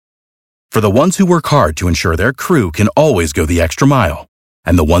For the ones who work hard to ensure their crew can always go the extra mile,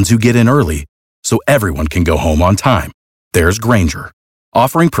 and the ones who get in early so everyone can go home on time, there's Grainger,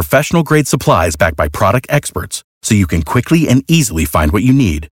 offering professional-grade supplies backed by product experts so you can quickly and easily find what you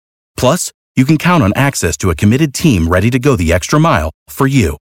need. Plus, you can count on access to a committed team ready to go the extra mile for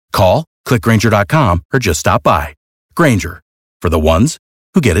you. Call, click Grainger.com, or just stop by. Grainger, for the ones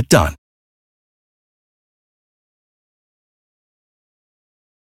who get it done.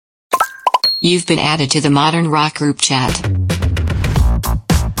 You've been added to the Modern Rock group chat.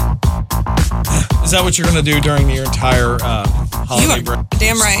 Is that what you're going to do during your entire holiday break?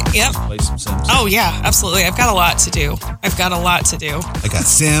 Damn right. Yep. Play some Sims. Oh, yeah, absolutely. I've got a lot to do. I got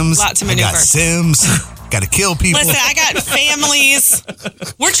Sims. Lot to maneuver. I got Sims. Got to kill people. Listen, I got families.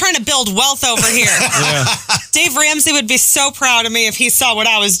 We're trying to build wealth over here. Yeah. Dave Ramsey would be so proud of me if he saw what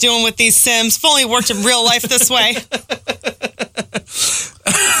I was doing with these Sims. If only it worked in real life this way.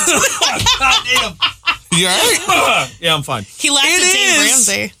 God damn. You all right? Yeah, I'm fine. He laughed at Dave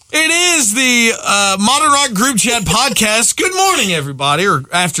Ramsey. It is the Modern Rock Group Chat Podcast. Good morning, everybody, or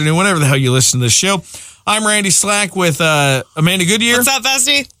afternoon, whenever the hell you listen to this show. I'm Randy Slack with Amanda Goodyear. What's up,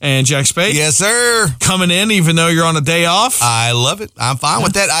 Bestie? And Jack Spade. Yes, sir. Coming in, even though you're on a day off. I love it. I'm fine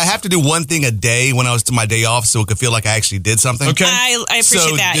with that. I have to do one thing a day when I was to my day off so it could feel like I actually did something. Okay. I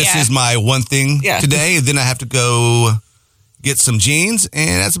appreciate that, So this is my one thing today. Then I have to go get some jeans,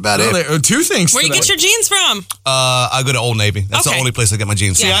 and that's about it. There are two things Where you get your jeans from? I go to Old Navy. That's the only place I get my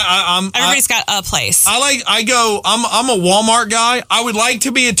jeans. Yeah. from. Everybody's got a place. I'm a Walmart guy. I would like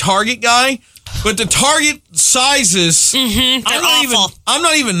to be a Target guy, but the Target sizes, they're awful. I'm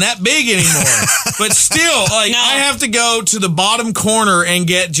not even that big anymore. But still, I have to go to the bottom corner and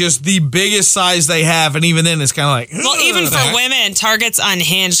get just the biggest size they have, and even then it's kind of like, well, even for women, Target's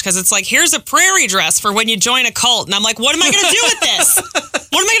unhinged because it's like, here's a prairie dress for when you join a cult, and I'm like, what am I going to do with this?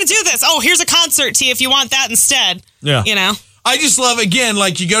 What am I going to do with this? Oh, here's a concert tee if you want that instead. Yeah, you know. I just love, again,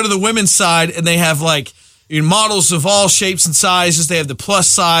 like you go to the women's side and they have like models of all shapes and sizes. They have the plus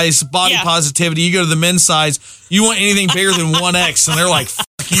size, body positivity. You go to the men's size, you want anything bigger than 1X, and they're like, fuck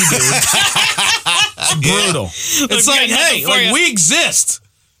you, dude. It's brutal. It's like, hey, like we exist.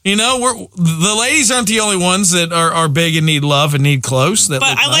 You know, the ladies aren't the only ones that are big and need love and need clothes. But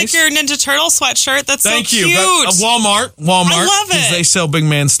I like your Ninja Turtle sweatshirt. That's Thank so you. cute. Walmart. I love it. 'Cause they sell big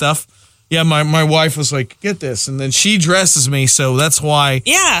man stuff. Yeah, my wife was like, get this. And then she dresses me, so that's why,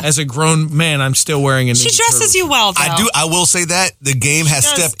 as a grown man, I'm still wearing a Ninja She dresses you well, though. I will say that. The game has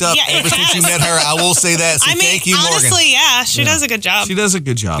stepped up ever since you met her. I will say that. So thank you, Morgan. Honestly, she does a good job. She does a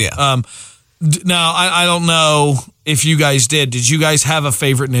good job. Yeah. Now, I don't know if you guys did. Did you guys have a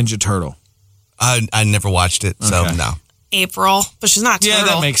favorite Ninja Turtle? I never watched it, so no. April, but she's not Turtle. Yeah,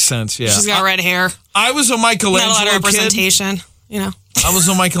 that makes sense, yeah. She's got red hair. I was a Michelangelo not a lot of kid. representation, you know. I was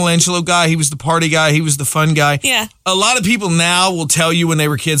a Michelangelo guy. He was the party guy. He was the fun guy. Yeah. A lot of people now will tell you when they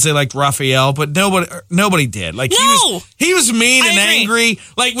were kids they liked Raphael, but nobody did. Like he was mean and angry.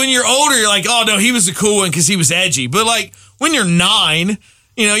 Like when you're older, you're like, oh no, he was the cool one because he was edgy. But like when you're 9,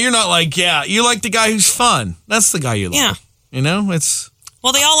 you know, you're not like, you like the guy who's fun. That's the guy you like. Yeah. You know, it's.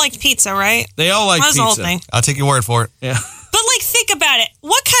 Well, they all liked pizza, right? They all like pizza. The whole thing. I'll take your word for it. Yeah. But, like, think about it.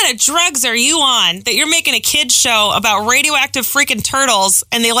 What kind of drugs are you on that you're making a kid's show about radioactive freaking turtles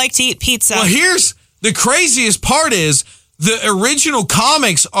and they like to eat pizza? Well, here's the craziest part is the original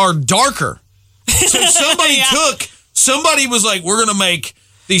comics are darker. So somebody was like, we're going to make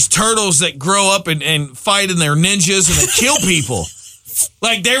these turtles that grow up and fight in their ninjas and they kill people.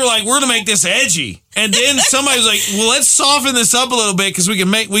 Like, they were like, we're going to make this edgy. And then somebody was like, well, let's soften this up a little bit because we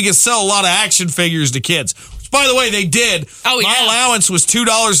can sell a lot of action figures to kids. Which, by the way, they did. Oh, yeah. My allowance was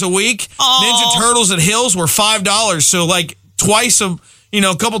 $2 a week. Aww. Ninja Turtles at Hills were $5. So, like, a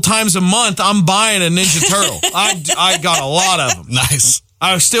couple times a month, I'm buying a Ninja Turtle. I got a lot of them. Nice.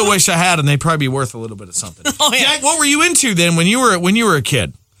 I still wish I had them. They'd probably be worth a little bit of something. Oh, yeah. Jack, what were you into then when you were a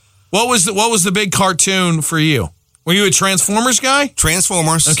kid? What was the big cartoon for you? Were you a Transformers guy?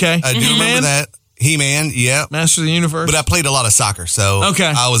 Transformers. Okay. I do remember that. He-Man, yeah. Master of the Universe. But I played a lot of soccer, so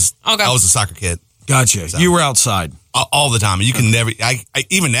I was a soccer kid. Gotcha. So. You were outside. All the time. You can never,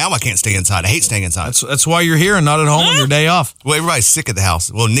 even now I can't stay inside. I hate staying inside. That's why you're here and not at home on your day off. Well, everybody's sick at the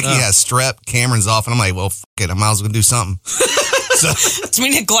house. Well, Nikki has strep, Cameron's off, and I'm like, well, fuck it. I might as well do something. Do we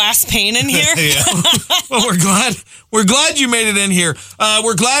need a glass pane in here? Yeah. Well, we're glad you made it in here.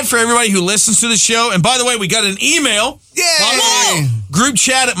 We're glad for everybody who listens to the show. And by the way, we got an email. Yay! Group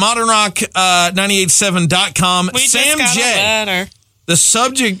chat at modernrock987.com. Sam J. Letter. The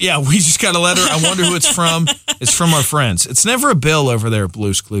subject, we just got a letter. I wonder who it's from. It's from our friends. It's never a bill over there at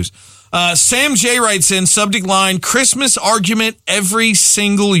Blue's Clues. Sam J writes in, subject line, Christmas argument every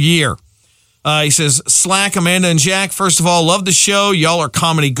single year. He says, Slack, Amanda, and Jack, first of all, love the show. Y'all are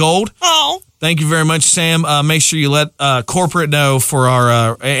comedy gold. Oh. Thank you very much, Sam. Make sure you let corporate know for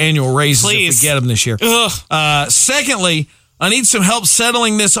our annual raises if we get them this year. Secondly, I need some help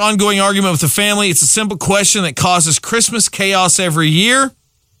settling this ongoing argument with the family. It's a simple question that causes Christmas chaos every year.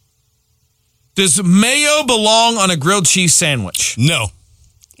 Does mayo belong on a grilled cheese sandwich? No.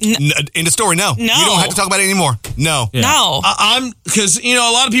 In the story, no. You don't have to talk about it anymore. No. Yeah. No. I'm because a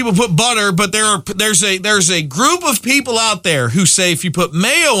lot of people put butter, but there's a group of people out there who say if you put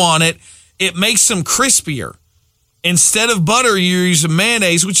mayo on it, it makes them crispier. Instead of butter, you use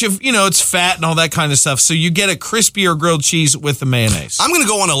mayonnaise, which it's fat and all that kind of stuff. So you get a crispier grilled cheese with the mayonnaise. I'm going to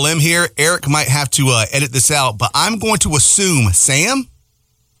go on a limb here. Eric might have to edit this out, but I'm going to assume Sam,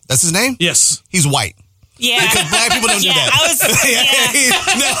 that's his name? Yes. He's white. Yeah. Because black people don't do that.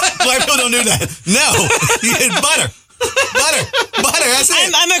 No, black people don't do that. No. You did butter. Butter, that's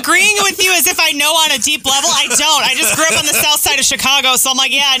it. I'm agreeing with you as if I know on a deep level. I don't. I just grew up on the south side of Chicago, so I'm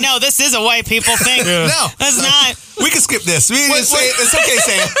like, yeah, no, this is a white people thing. No. That's not. We can skip this. We can say it's okay,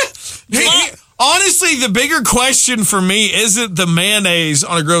 Sam. Honestly, the bigger question for me isn't the mayonnaise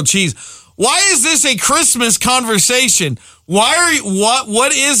on a grilled cheese. Why is this a Christmas conversation?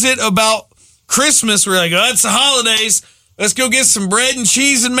 What is it about Christmas where you're like, it's the holidays. Let's go get some bread and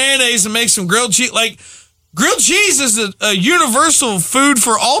cheese and mayonnaise and make some grilled cheese. Like, grilled cheese is a universal food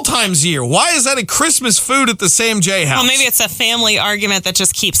for all times of year. Why is that a Christmas food at the Sam J house? Well, maybe it's a family argument that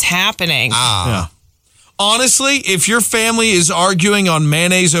just keeps happening. Yeah. Honestly, if your family is arguing on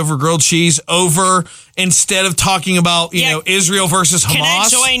mayonnaise over grilled cheese instead of talking about, Israel versus Hamas. Can I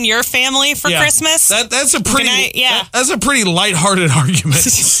join your family for Christmas? That's a pretty lighthearted argument.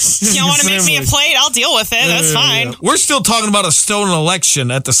 You want to make me a plate? I'll deal with it. That's fine. Yeah. We're still talking about a stolen election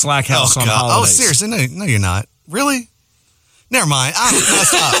at the Slack House on holidays. Oh, seriously? No, you're not. Really? Never mind.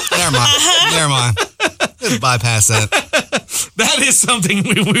 Stop. Never mind. Just bypass that. That is something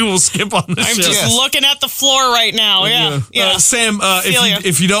we will skip on this show. I'm just looking at the floor right now. Yeah. Sam,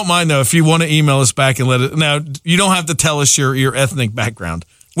 if you don't mind, though, if you want to email us back and let it... Now, you don't have to tell us your ethnic background.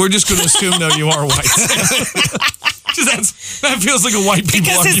 We're just going to assume, though, you are white. That feels like a white people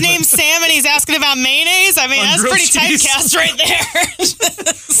Because his argument. name's Sam and he's asking about mayonnaise? I mean, that's pretty typecast right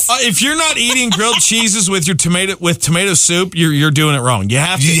there. If you're not eating grilled cheeses with tomato soup, you're doing it wrong. You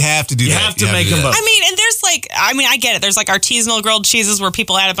have to do that. You have to make them both. I mean, and there's I get it. There's artisanal grilled cheeses where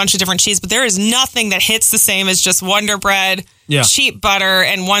people add a bunch of different cheese, but there is nothing that hits the same as just Wonder Bread, cheap butter,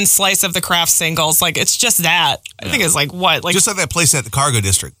 and one slice of the Kraft singles. It's just that. I think it's what? Just like that place at the Cargo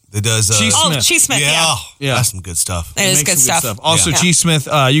District that does... Cheese Smith, yeah. That's some good stuff. It is good stuff. Also, Cheese Smith,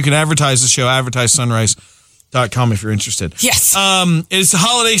 you can advertise the show, advertisesunrise.com if you're interested. Yes. It's the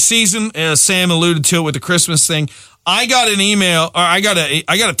holiday season. Sam alluded to it with the Christmas thing. I got an email, or I got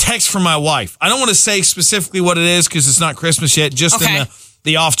a text from my wife. I don't want to say specifically what it is because it's not Christmas yet, just in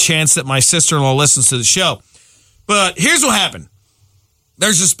the off chance that my sister-in-law listens to the show. But here's what happened.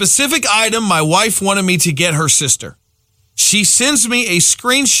 There's a specific item my wife wanted me to get her sister. She sends me a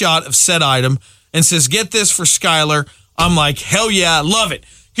screenshot of said item and says, get this for Skylar. I'm like, hell yeah, I love it.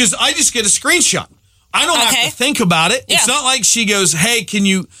 Because I just get a screenshot. I don't have to think about it. Yeah. It's not like she goes, hey, can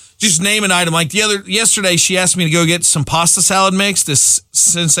you just name an item? Like yesterday, she asked me to go get some pasta salad mix, this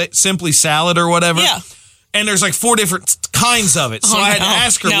Simply Salad or whatever. Yeah. And there's 4 different kinds of it. So I had to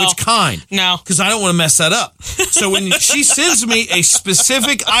ask her which kind. No. Because I don't want to mess that up. So when she sends me a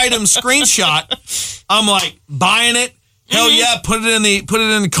specific item screenshot, I'm like, buying it. Hell yeah, put it in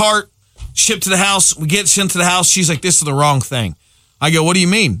the cart, ship to the house. We get sent to the house. She's like, this is the wrong thing. I go, what do you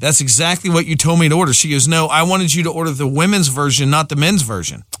mean? That's exactly what you told me to order. She goes, no, I wanted you to order the women's version, not the men's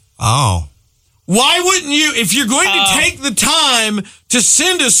version. Oh. Why wouldn't you, if you're going to take the time to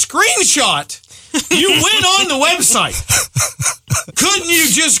send a screenshot, you went on the website. Couldn't you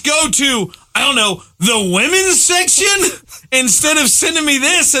just go to, I don't know, the women's section instead of sending me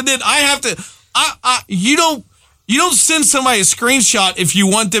this? And then I have to, you don't send somebody a screenshot if you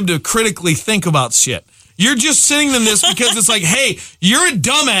want them to critically think about shit. You're just sending them this because it's like, hey, you're a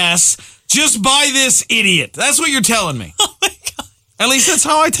dumbass. Just buy this, idiot. That's what you're telling me. Oh, my God. At least that's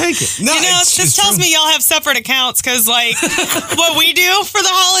how I take it. No, this tells me y'all have separate accounts because, what we do for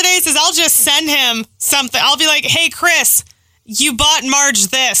the holidays is I'll just send him something. I'll be like, hey, Chris, you bought Marge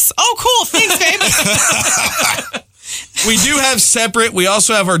this. Oh, cool. Thanks, babe. We do have separate. We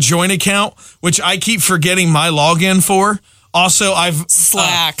also have our joint account, which I keep forgetting my login for. Also, I've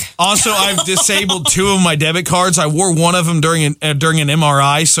disabled 2 of my debit cards. I wore one of them during an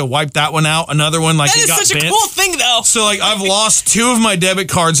MRI, so wiped that one out. Another one, it got bent. That is such a cool thing, though. So, I've lost 2 of my debit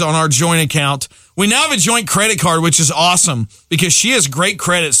cards on our joint account, We now have a joint credit card, which is awesome because she has great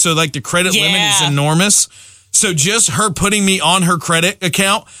credit. So like the credit limit is enormous. So just her putting me on her credit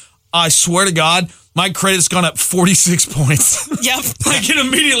account, I swear to God, my credit's gone up 46 points. Yep. Like it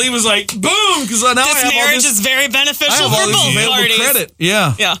immediately was like, boom, because now I have this marriage all this, is very beneficial I have all for this both available parties. credit.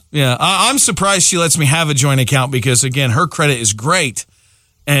 Yeah. Yeah. Yeah. I'm surprised she lets me have a joint account because, again, her credit is great.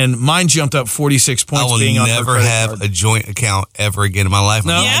 And mine jumped up 46 points. I will being on her never credit have card. a joint account ever again in my life.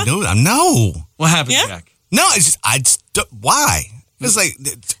 No? I'm not doing it. No. What happened, Yeah? Jack? No, it's just, why? It's like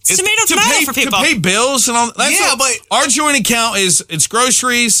It's tomato for people. To pay bills and all. Yeah, but our joint account it's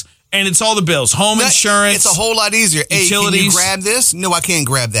groceries and it's all the bills, home insurance. It's a whole lot easier. Hey, can you utilities. grab this? No, I can't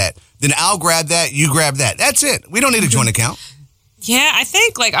grab that. Then I'll grab that. You grab that. That's it. We don't need a joint account. Yeah, I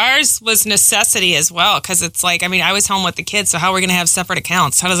think like ours was necessity as well because it's like, I mean, I was home with the kids, so how are we going to have separate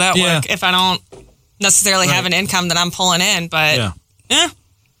accounts? How does that work if I don't necessarily have an income that I'm pulling in? But I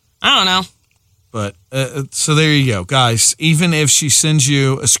don't know. But so there you go, guys. Even if she sends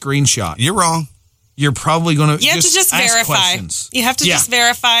you a screenshot, You're wrong. you're probably going to You have to just ask verify. questions. You have to just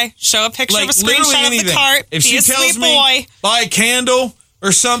verify, show a picture of a literally screenshot of the anything. cart, If be she a tells sweet me boy. buy a candle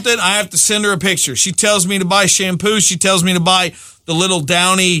or something, I have to send her a picture. She tells me to buy shampoo. She tells me to buy the little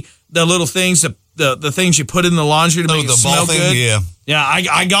Downy, the little things, the things you put in the laundry to make it smell good. Yeah,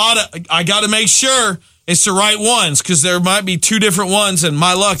 I gotta make sure it's the right ones because there might be two different ones, and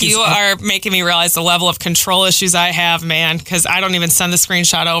my luck is You are making me realize the level of control issues I have, man, because I don't even send the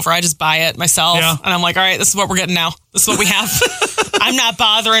screenshot over. I just buy it myself. Yeah. And I'm like, all right, this is what we're getting now. This is what we have. I'm not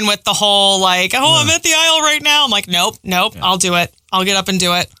bothering with the whole like, I'm at the aisle right now. I'm like, nope, I'll do it. I'll get up and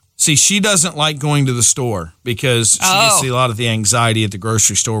do it. See, she doesn't like going to the store because she gets a lot of the anxiety at the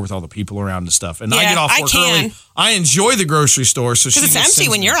grocery store with all the people around and stuff. And I get off work early. I enjoy the grocery store. So because it's empty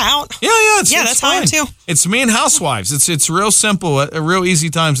when you're out. Yeah, it's that's how I am too. It's me and housewives. It's real simple, real easy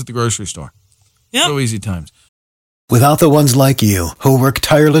times at the grocery store. Yeah. Real easy times. Without the ones like you, who work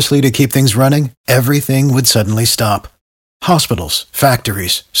tirelessly to keep things running, everything would suddenly stop. Hospitals,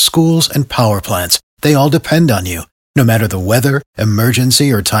 factories, schools, and power plants, they all depend on you. No matter the weather, emergency,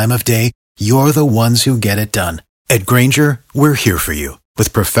 or time of day, you're the ones who get it done. At Grainger, we're here for you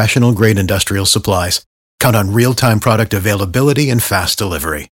with professional-grade industrial supplies. Count on real-time product availability and fast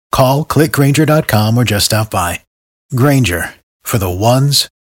delivery. Call, clickgrainger.com, or just stop by. Grainger, for the ones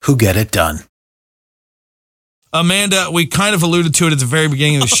who get it done. Amanda, we kind of alluded to it at the very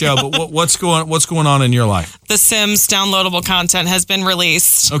beginning of the show, but what's going on in your life? The Sims downloadable content has been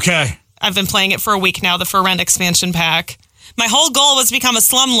released. Okay. I've been playing it for a week now, the For Rent expansion pack. My whole goal was to become a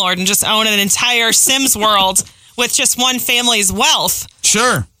slumlord and just own an entire Sims world with just one family's wealth.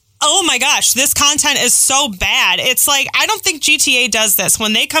 Sure. Oh my gosh, this content is so bad. It's like, I don't think GTA does this.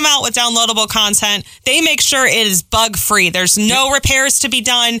 When they come out with downloadable content, they make sure it is bug-free. There's no repairs to be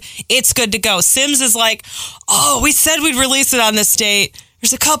done. It's good to go. Sims is like, we said we'd release it on this date.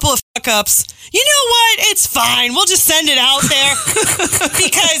 There's a couple of fuck-ups. You know what? It's fine. We'll just send it out there.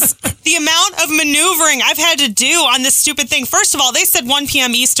 Because the amount of maneuvering I've had to do on this stupid thing. First of all, they said 1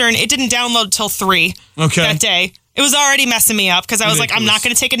 p.m. Eastern. It didn't download till 3 that day. It was already messing me up because I was like, I'm not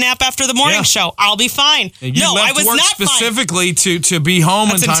going to take a nap after the morning show. I'll be fine. No, I was not specifically fine. to be home.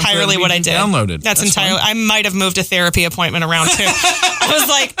 That's in time entirely what I did. Downloaded. That's entirely. Fine. I might have moved a therapy appointment around too. I was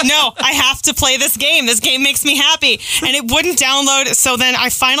like, no, I have to play this game. This game makes me happy, and it wouldn't download. So then I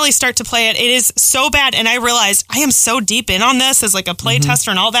finally start to play it. It is so bad, and I realized I am so deep in on this as like a play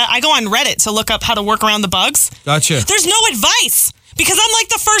tester and all that. I go on Reddit to look up how to work around the bugs. Gotcha. There's no advice because I'm like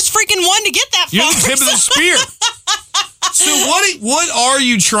the first freaking one to get that. You're the tip of the spear. So what are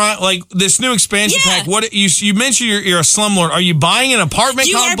you trying, like this new expansion pack? What you mentioned you're a slumlord. Are you buying an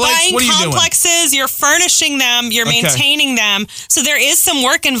apartment complex? You are buying complexes, you're furnishing them, you're maintaining them. So there is some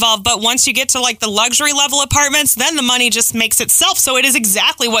work involved, but once you get to like the luxury level apartments, then the money just makes itself. So it is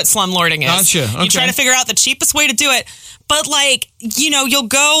exactly what slumlording is. Gotcha. Okay. You try to figure out the cheapest way to do it. But like, you'll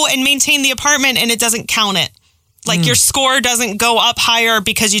go and maintain the apartment and it doesn't count it. Like your score doesn't go up higher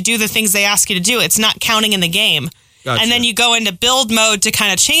because you do the things they ask you to do. It's not counting in the game. Gotcha. And then you go into build mode to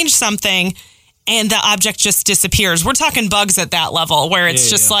kind of change something and the object just disappears. We're talking bugs at that level where it's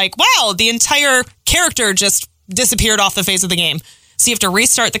just like, wow, the entire character just disappeared off the face of the game. So you have to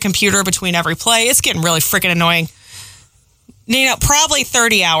restart the computer between every play. It's getting really freaking annoying. Probably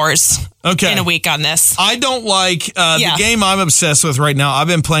 30 hours in a week on this. I don't like the game I'm obsessed with right now.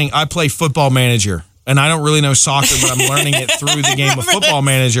 I play Football Manager, and I don't really know soccer, but I'm learning it through the game of Football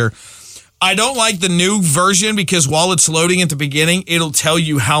Manager. I don't like the new version because while it's loading at the beginning, it'll tell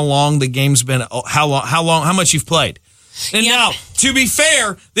you how long the game's been, how much you've played. And now, to be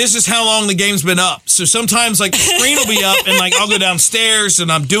fair, this is how long the game's been up. So sometimes like the screen will be up and like I'll go downstairs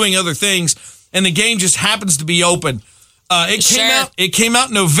and I'm doing other things and the game just happens to be open. It came out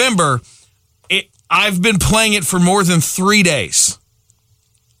in November. I've been playing it for more than 3 days.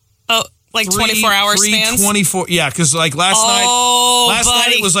 Oh, like 24-hour spans? 24, yeah, because like last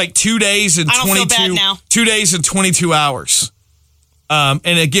night it was like 2 days and 22. I don't feel bad now. 2 days and 22 hours. And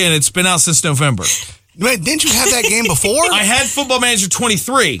again, it's been out since November. Wait, didn't you have that game before? I had Football Manager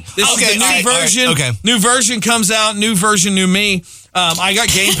 23. This is the new version. Okay. New version comes out. New version, new me. I got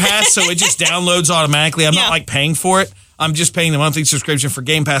Game Pass, so it just downloads automatically. I'm not like paying for it. I'm just paying the monthly subscription for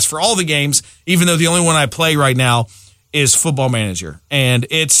Game Pass for all the games, even though the only one I play right now is Football Manager. And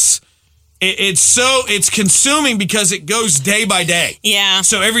it's consuming because it goes day by day. Yeah.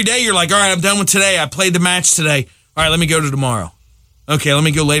 So every day you're like, all right, I'm done with today. I played the match today. All right, let me go to tomorrow. Okay, let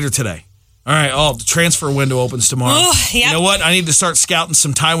me go later today. All right, the transfer window opens tomorrow. Ooh, yep. You know what? I need to start scouting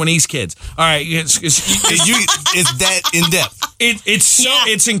some Taiwanese kids. All right, it's that in depth.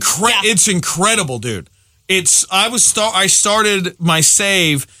 It's incredible, dude. I started my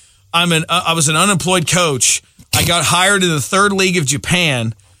save. I was an unemployed coach. I got hired in the 3rd league of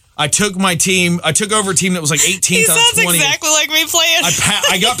Japan. I took over a team that was like 18th out of 20. He sounds exactly like me playing.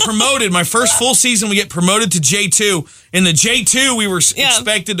 I got promoted. My first full season, we get promoted to J2. In the J2, we were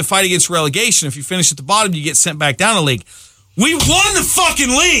expected to fight against relegation. If you finish at the bottom, you get sent back down a league. We won the fucking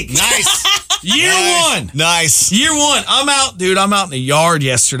league. Nice. Year one. Nice. Year one. I'm out in the yard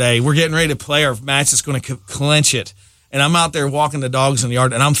yesterday. We're getting ready to play our match that's going to clinch it. And I'm out there walking the dogs in the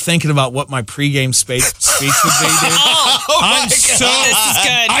yard, and I'm thinking about what my pregame speech would be, dude. This is good.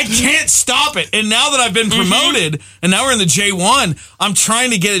 I can't stop it. And now that I've been promoted, and now we're in the J1, I'm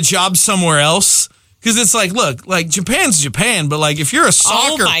trying to get a job somewhere else. Because it's like, look, like Japan's Japan, but like if you're a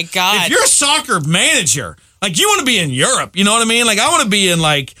soccer, if you're a soccer manager, like you want to be in Europe, you know what I mean? Like I want to be in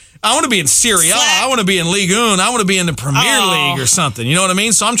Serie A, I want to be in Ligue 1, I want to be in the Premier League or something, you know what I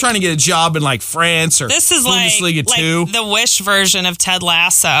mean? So I'm trying to get a job in like France or this is Bundesliga 2. Like the Wish version of Ted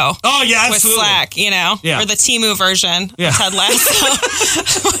Lasso. Oh yeah, absolutely. With Slack, you know, or the Temu version of Ted Lasso.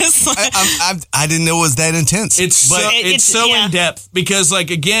 I didn't know it was that intense. It's so in depth because like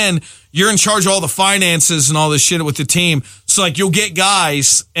again, you're in charge of all the finances and all this shit with the team. So like you'll get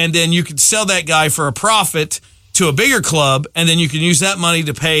guys and then you can sell that guy for a profit to a bigger club, and then you can use that money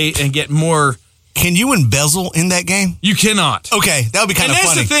to pay and get more. Can you embezzle in that game? You cannot. Okay, that would be kind of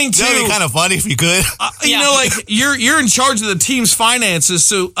funny. That's the thing too. That would be kind of funny if you could. You know, like you're in charge of the team's finances.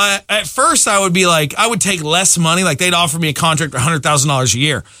 So at first, I would be like, I would take less money. Like they'd offer me a contract for $100,000 a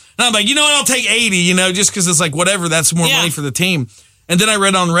year, and I'm like, you know what? I'll take 80. You know, just because it's like whatever. That's more money for the team. And then I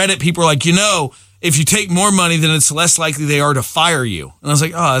read on Reddit, people are like, you know, if you take more money, then it's less likely they are to fire you. And I was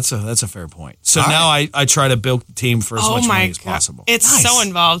like, oh, that's a fair point. So now I try to build the team for as much money as possible. It's so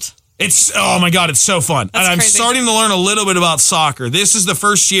involved. Oh my God, it's so fun. And I'm starting to learn a little bit about soccer. This is the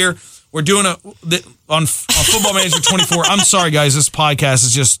first year we're doing on Football Manager 24. I'm sorry, guys, this podcast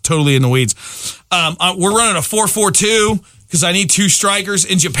is just totally in the weeds. We're running a 4-4-2 because I need 2 strikers.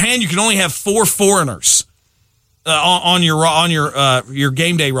 In Japan, you can only have 4 foreigners on your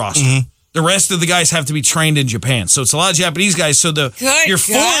game day roster. Mm-hmm. The rest of the guys have to be trained in Japan. So it's a lot of Japanese guys. So your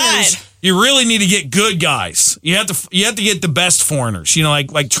foreigners, you really need to get good guys. You have to get the best foreigners. You know,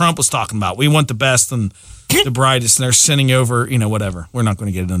 like Trump was talking about. We want the best and the brightest, and they're sending over, you know, whatever. We're not going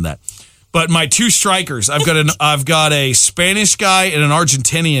to get into that. But my 2 strikers, I've got a Spanish guy and an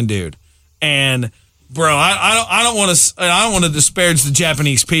Argentinian dude. And bro, I don't want to disparage the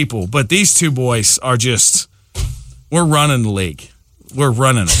Japanese people, but these 2 boys are just, we're running the league. We're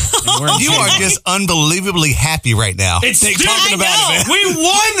running it. You are just unbelievably happy right now. Talking about it, man. We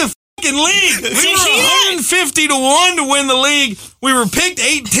won the fucking league. We were 150 to 1 to win the league. We were picked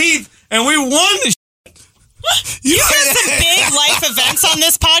 18th, and we won the shit. You have some big life events on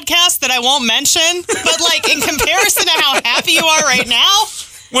this podcast that I won't mention, but like in comparison to how happy you are right now.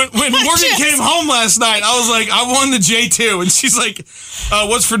 When Morgan came home last night, I was like, I won the J2, and she's like,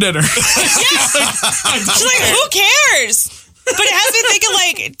 what's for dinner? She's like, who cares? But it has me thinking,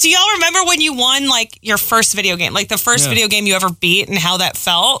 like, do y'all remember when you won, like, your first video game? Like, the first video game you ever beat and how that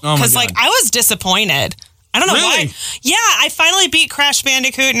felt? Because, like, I was disappointed. I don't know why. Yeah, I finally beat Crash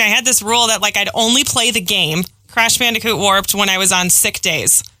Bandicoot, and I had this rule that, like, I'd only play the game, Crash Bandicoot Warped, when I was on sick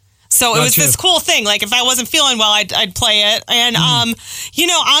days. So it was this cool thing. Like, if I wasn't feeling well, I'd play it. And, you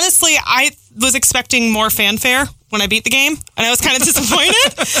know, honestly, I was expecting more fanfare when I beat the game, and I was kind of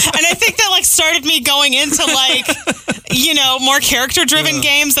disappointed. And I think that, like, started me going into, like, you know, more character-driven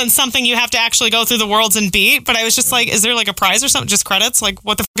games than something you have to actually go through the worlds and beat. But I was just like, is there, like, a prize or something? Just credits? Like,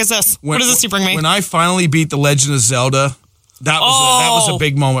 what the fuck is this? What does this you bring me? When I finally beat The Legend of Zelda, that was a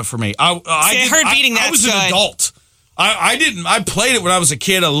big moment for me. I heard beating that's good. I was an adult. I didn't. I played it when I was a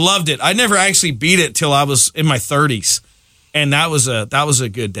kid. I loved it. I never actually beat it till I was in my 30s, and that was a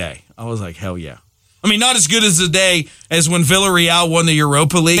good day. I was like, hell yeah. I mean, not as good as the day as when Villarreal won the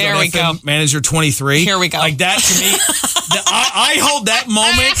Europa League. There we go. Manager 23. Here we go. Like that to me, I hold that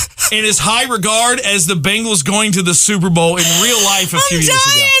moment in as high regard as the Bengals going to the Super Bowl in real life a few years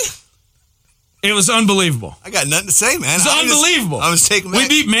ago. It was unbelievable. I got nothing to say, man. It's unbelievable. I was taking. We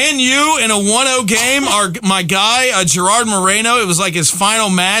beat Man U in a 1-0 game. My guy, Gerard Moreno, it was like his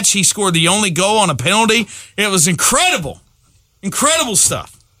final match. He scored the only goal on a penalty. It was incredible. Incredible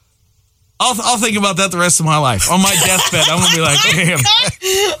stuff. I'll think about that the rest of my life. On my deathbed, I'm going to be like, damn,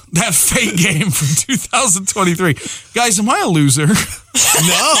 that fake game from 2023. Guys, am I a loser? No,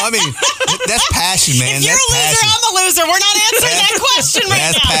 I mean, that's passion, man. If you're that's a loser, passion. I'm a loser. We're not answering that question right now.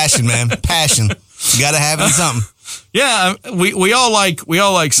 That's passion, man. Passion. You got to have it in something. Yeah, we all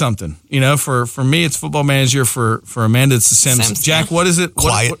like something. You know, for me, it's Football Manager. For Amanda, it's The Sims. Jack, what is it?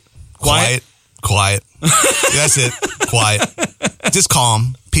 Quiet. That's it. Quiet. Just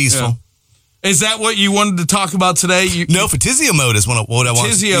calm, peaceful. Yeah. Is that what you wanted to talk about today? No, FTSIO mode is what I want.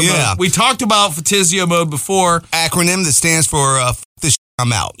 FTSIO mode. We talked about FTSIO mode before. Acronym that stands for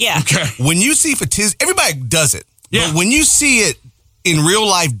I'm out. Yeah. Okay. When you see FTSIO, everybody does it. Yeah. But when you see it in real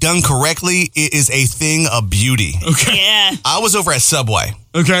life done correctly, it is a thing of beauty. Okay. Yeah. I was over at Subway.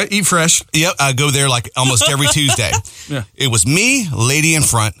 Okay. Eat fresh. Yep. I go there like almost every Tuesday. Yeah. It was me, lady in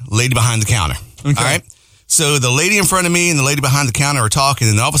front, lady behind the counter. Okay. All right. So the lady in front of me and the lady behind the counter are talking,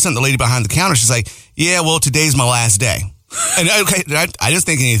 and all of a sudden the lady behind the counter, she's like, yeah, well, today's my last day. And okay, I didn't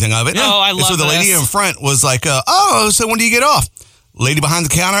think anything of it. Oh, I love And so the lady this. in front was like, so when do you get off? Lady behind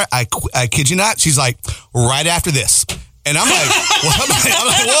the counter, I kid you not, she's like, right after this. And I'm like,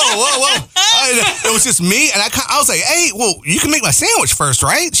 whoa. It was just me, and I was like, hey, well, you can make my sandwich first,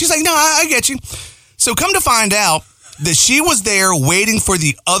 right? She's like, no, I get you. So come to find out, that she was there waiting for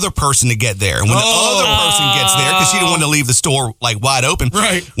the other person to get there. And when the other person gets there, because she didn't want to leave the store like wide open.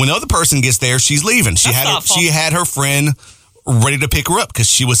 Right. When the other person gets there, she's leaving. She had her friend ready to pick her up because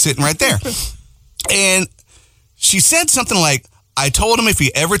she was sitting right there. And she said something like, I told him if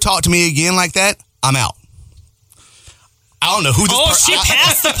he ever talked to me again like that, I'm out. I don't know who this she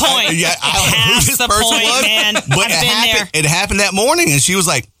passed the point. I don't know who this person was. Man. But it happened that morning, and she was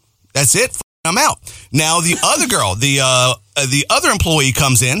like, that's it. I'm out. Now the other girl, the other employee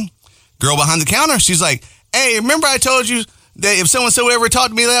comes in, girl behind the counter. She's like, hey, remember I told you that if so-and-so ever talked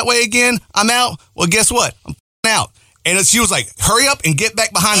to me that way again, I'm out? Well, guess what? I'm out. And she was like, hurry up and get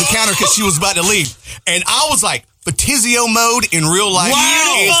back behind the counter because she was about to leave. And I was like, FTSIO mode in real life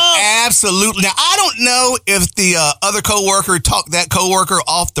is absolutely. Now, I don't know if the other coworker talked that coworker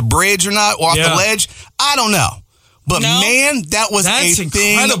off the bridge or not, or off the ledge. I don't know. But man, that's a incredible.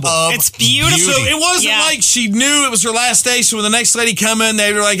 Thing of it's beautiful. So it wasn't like she knew it was her last day. So when the next lady come in,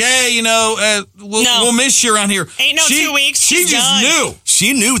 they were like, "Hey, we'll miss you around here." Ain't no 2 weeks. She just knew.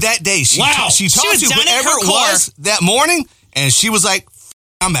 She knew that day. She talked to whoever it was that morning, and she was like,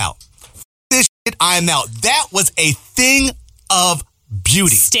 "I'm out. This shit, I'm out." That was a thing of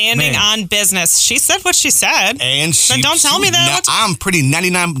beauty. Standing on business. She said what she said. And then don't tell me that. I'm pretty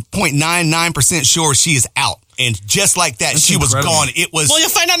 99.99% sure she is out. And just like that, she was gone. It was. Well, you'll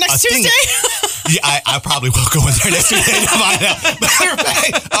find out next Tuesday. Yeah, I probably will go in there next Tuesday to find out. Matter of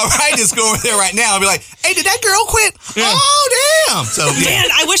fact, I'll just go over there right now. I'll be like, hey, did that girl quit? Yeah. Oh, damn. So, man,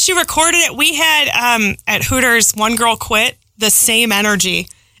 I wish you recorded it. We had at Hooters, one girl quit, the same energy.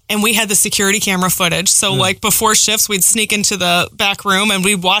 And we had the security camera footage. So, like, before shifts, we'd sneak into the back room and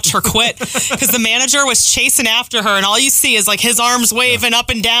we'd watch her quit because the manager was chasing after her. And all you see is, like, his arms waving up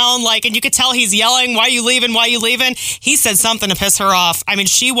and down, like, and you could tell he's yelling, why you leaving? Why you leaving? He said something to piss her off. I mean,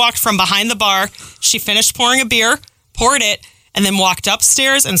 she walked from behind the bar. She finished pouring a beer, poured it, and then walked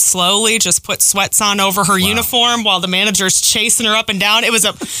upstairs and slowly just put sweats on over her uniform while the manager's chasing her up and down.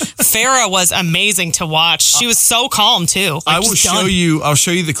 Farrah was amazing to watch. She was so calm too. Like, I'll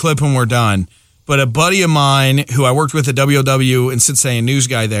show you the clip when we're done. But a buddy of mine who I worked with at WOW in Cincinnati, a news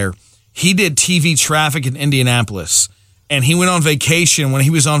guy there, he did TV traffic in Indianapolis. And he went on vacation. When he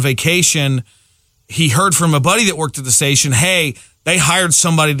was on vacation, he heard from a buddy that worked at the station, hey, they hired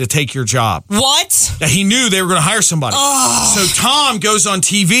somebody to take your job. What? That he knew they were going to hire somebody. Oh. So Tom goes on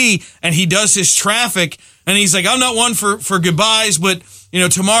TV and he does his traffic and he's like, I'm not one for goodbyes, but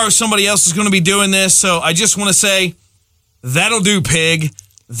tomorrow somebody else is going to be doing this. So I just want to say, that'll do, pig.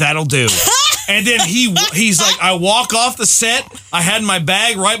 That'll do. And then he's like, I walk off the set. I had my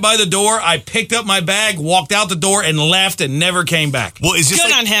bag right by the door. I picked up my bag, walked out the door, and left and never came back. Well, it's just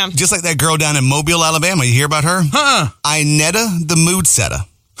good on him. Just like that girl down in Mobile, Alabama. You hear about her? Huh? Inetta the mood setter.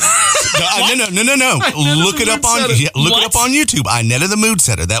 No. Look it up on YouTube. Inetta the Mood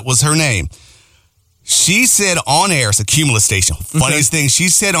Setter. That was her name. She said on air, it's a Cumulus station. Funniest thing, she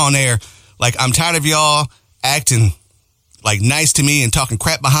said on air, like, I'm tired of y'all acting like nice to me and talking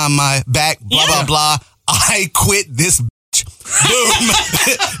crap behind my back, blah, blah, blah. I quit this bitch. Boom.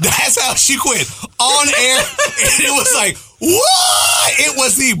 That's how she quit. On air. And it was like, what? It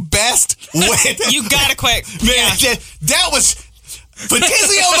was the best way. You gotta quit. Man, that was Fatizio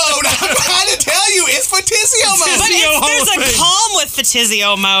mode. I'm trying to tell you, it's Fatizio mode. But there's a calm with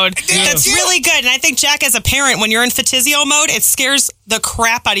Fatizio mode that's really good. And I think, Jack, as a parent, when you're in Fatizio mode, it scares the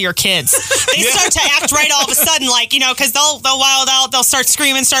crap out of your kids. They start to act right all of a sudden, like, because they'll wild out, they'll start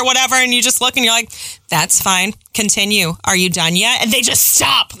screaming, start whatever, and you just look and you're like, that's fine. Continue. Are you done yet? And they just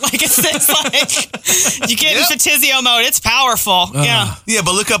stop. Like, it's like, you get in Fatizio mode. It's powerful. Yeah,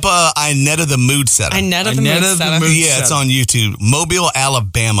 but look up Inetta the Mood Setter. Inetta the Mood Setter. Yeah, it's on YouTube. Mobile,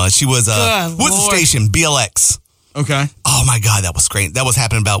 Alabama. She was, what's the station? BLX. Okay. Oh, my God, that was great. That was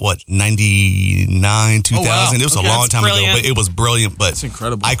happening about, 99, 2000? Oh, wow. It was a long time ago, but it was brilliant. But it's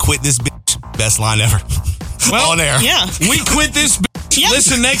incredible. I quit this bitch. Best line ever. Well, on air. Yeah. We quit this bitch. Yep.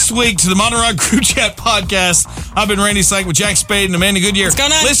 Listen next week to the Modern Rock Crew Chat podcast. I've been Randy Slank with Jack Spade and Amanda Goodyear. What's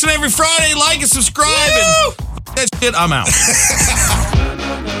going on? Listen every Friday, like and subscribe. And that shit, I'm out.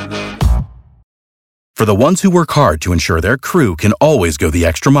 For the ones who work hard to ensure their crew can always go the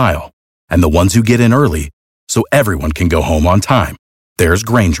extra mile, and the ones who get in early so everyone can go home on time, there's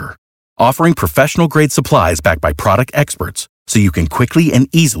Grainger, offering professional-grade supplies backed by product experts so you can quickly and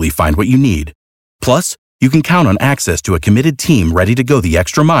easily find what you need. Plus, you can count on access to a committed team ready to go the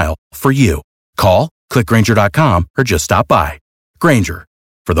extra mile for you. Call, click Grainger.com, or just stop by. Grainger,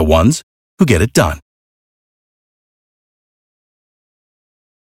 for the ones who get it done.